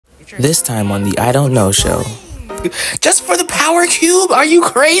This time on the I Don't Know show. Just for the power cube? Are you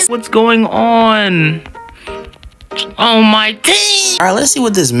crazy? What's going on? Oh my team! Alright, let's see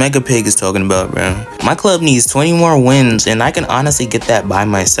what this Mega Pig is talking about, bro. My club needs 20 more wins, and I can honestly get that by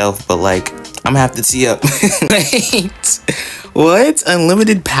myself, but like, I'm gonna have to tee up. Wait. What?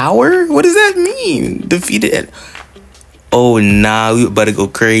 Unlimited power? What does that mean? Defeated. Oh nah, we about to go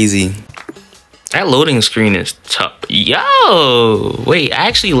crazy. That loading screen is tough. Yo! Wait, I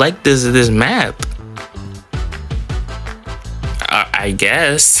actually like this map. I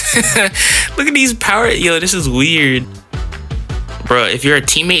guess. Look at these power. Yo, this is weird. Bro, if your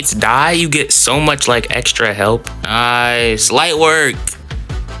teammates die, you get so much like extra help. Nice. Light work.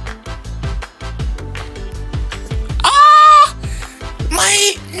 Ah!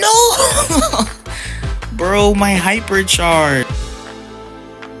 No! Bro, my hypercharge.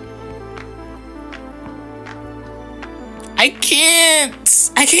 I can't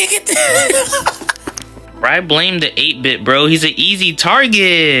get this. I blame the 8-bit, bro. He's an easy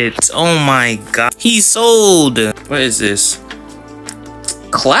target. Oh my god. He's sold. What is this?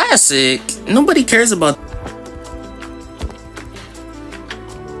 Classic? Nobody cares about.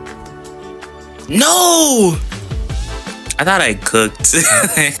 No! I thought I cooked.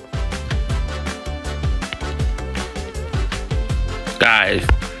 Guys,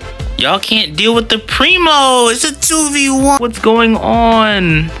 y'all can't deal with the Primo. It's a 2v1. What's going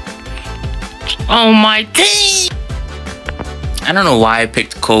on? Oh my team! I don't know why I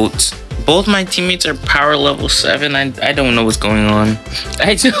picked Colts. Both my teammates are power level 7. I don't know what's going on.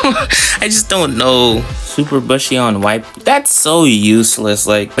 I just don't know. Super bushy on wipe. That's so useless.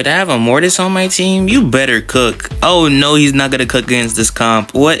 Like, but I have a Mortis on my team. You better cook. Oh no, he's not gonna cook against this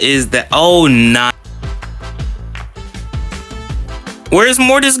comp. What is that? Oh nah. Where's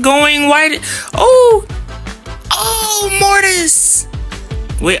Mortis going? Why did? Oh Mortis.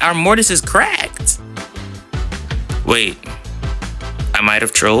 Wait, our Mortis is cracked. Wait, I might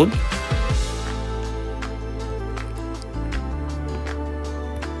have trolled.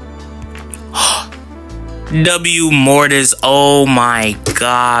 W Mortis, oh my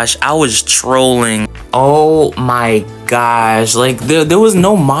gosh, I was trolling. Oh my gosh, like there was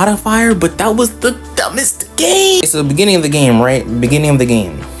no modifier, but that was the dumbest game. So the beginning of the game, right? Beginning of the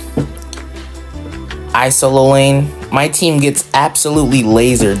game. I solo lane. My team gets absolutely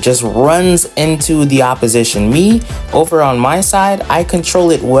lasered, just runs into the opposition. Me, over on my side, I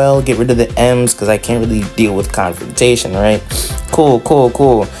control it well, get rid of the M's because I can't really deal with confrontation, right?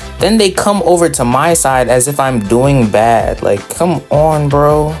 Cool. Then they come over to my side as if I'm doing bad. Like, come on,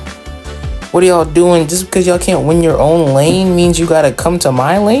 bro. What are y'all doing? Just because y'all can't win your own lane means you gotta come to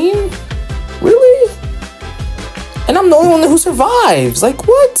my lane? Really? And I'm the only one who survives. Like,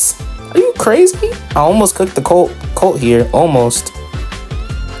 what? Are you crazy? I almost cooked the Colt here, almost,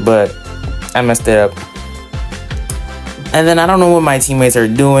 but I messed it up. And then I don't know what my teammates are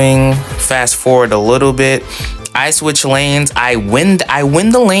doing. Fast forward a little bit. I switch lanes. I win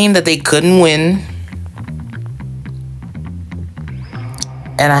the lane that they couldn't win.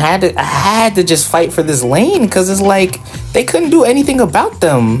 And I had to just fight for this lane because it's like they couldn't do anything about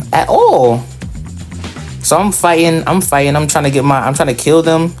them at all. So I'm fighting. I'm trying to kill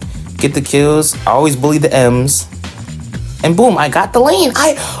them. Get the kills. I always bully the M's. And boom, I got the lane.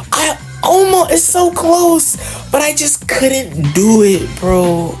 I almost, it's so close, but I just couldn't do it,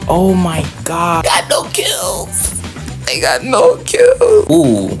 bro. Oh my god. Got no kills. I got no kills.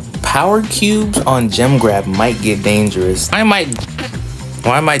 Ooh, power cubes on gem grab might get dangerous. Why am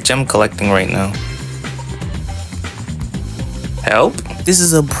I gem collecting right now? Help. This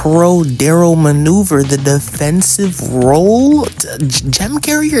is a pro Daryl maneuver, the defensive role. Gem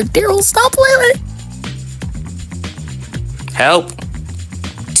carrier Daryl, stop playing. Help.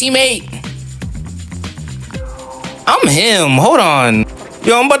 Teammate. I'm him. Hold on.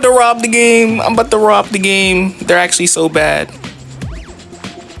 Yo, I'm about to rob the game. They're actually so bad.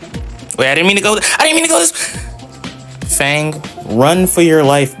 Wait, I didn't mean to go this. Fang, run for your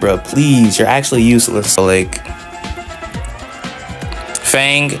life, bro. Please, you're actually useless. Like,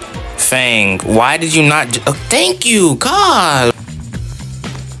 Fang, why did you not? Oh, thank you, God.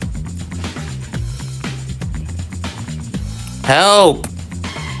 Help.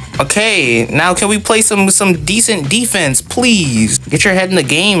 Okay, now can we play some decent defense, please? Get your head in the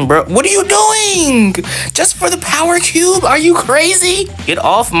game, bro. What are you doing? Just for the power cube? Are you crazy? Get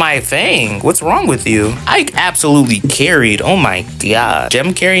off my Fang. What's wrong with you? I absolutely carried. Oh my god.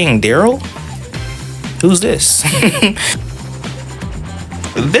 Gem carrying Daryl? Who's this?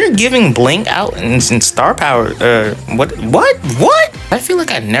 They're giving bling out in star power. What? I feel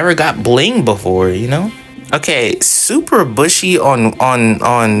like I never got bling before, you know? Okay, super bushy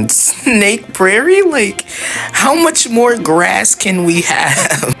on Snake Prairie? Like, how much more grass can we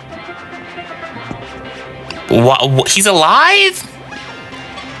have? What? He's alive?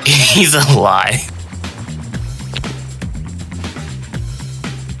 He's alive.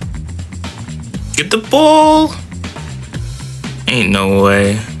 Get the ball. Ain't no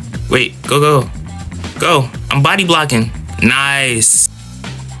way. Wait, go. I'm body blocking. Nice.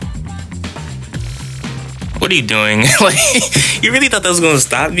 What are you doing? Like, you really thought that was gonna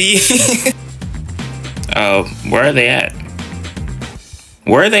stop me? Oh, where are they at?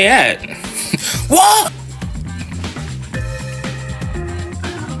 Where are they at? What?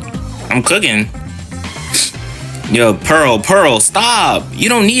 I'm cooking. Yo, Pearl, stop. You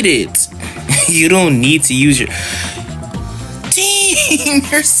don't need it. You don't need to use your... Team,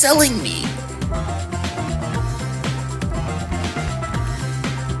 you're selling me.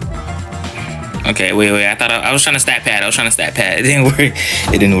 Okay, wait. I thought I was trying to stat pad. It didn't work.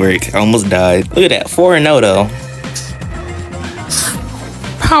 It didn't work. I almost died. Look at that. 4-0 though.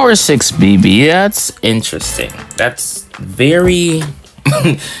 Power 6 BB. That's interesting. That's very...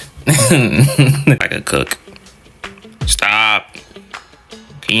 I could cook. Stop.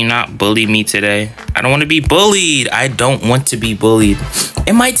 Can you not bully me today? I don't want to be bullied. I don't want to be bullied.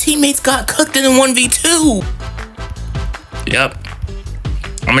 And my teammates got cooked in a 1v2. Yep.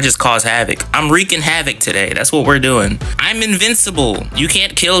 I'm gonna just cause havoc. I'm wreaking havoc today. That's what we're doing. I'm invincible. You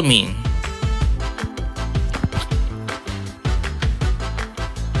can't kill me.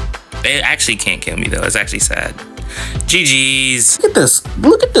 They actually can't kill me though. It's actually sad. GG's. Look at this.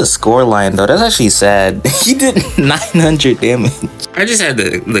 Look at the score line though. That's actually sad. He did 900 damage. I just had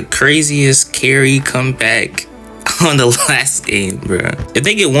the craziest carry comeback on the last game, bro. If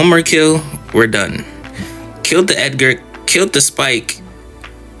they get one more kill, we're done. Killed the Edgar. Killed the Spike.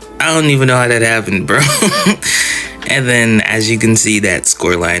 I don't even know how that happened, bro. And then, as you can see, that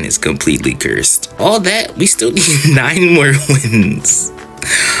scoreline is completely cursed. All that, we still need 9 more wins.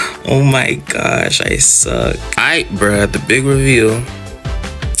 Oh my gosh, I suck. Alright, bruh, the big reveal.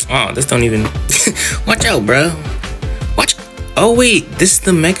 Oh, this don't even... Watch out, bruh. Watch... Oh, wait, this is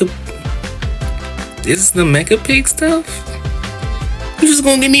the Mega... This is the Mega Pig stuff? You just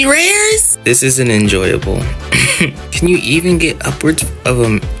gonna give me rares? This isn't enjoyable. Can you even get upwards of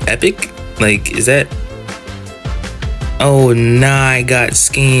an epic? Like, is that... Oh, nah, I got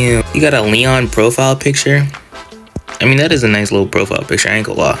scammed. You got a Leon profile picture? I mean, that is a nice little profile picture, I ain't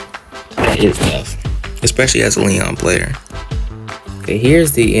gonna lie. That is tough. Especially as a Leon player. Okay,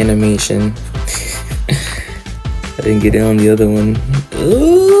 here's the animation. I didn't get it on the other one.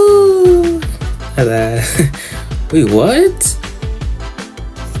 Ooh! Wait, what?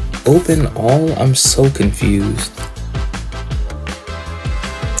 Open all? I'm so confused.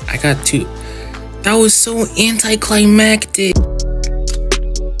 I got 2. That was so anticlimactic.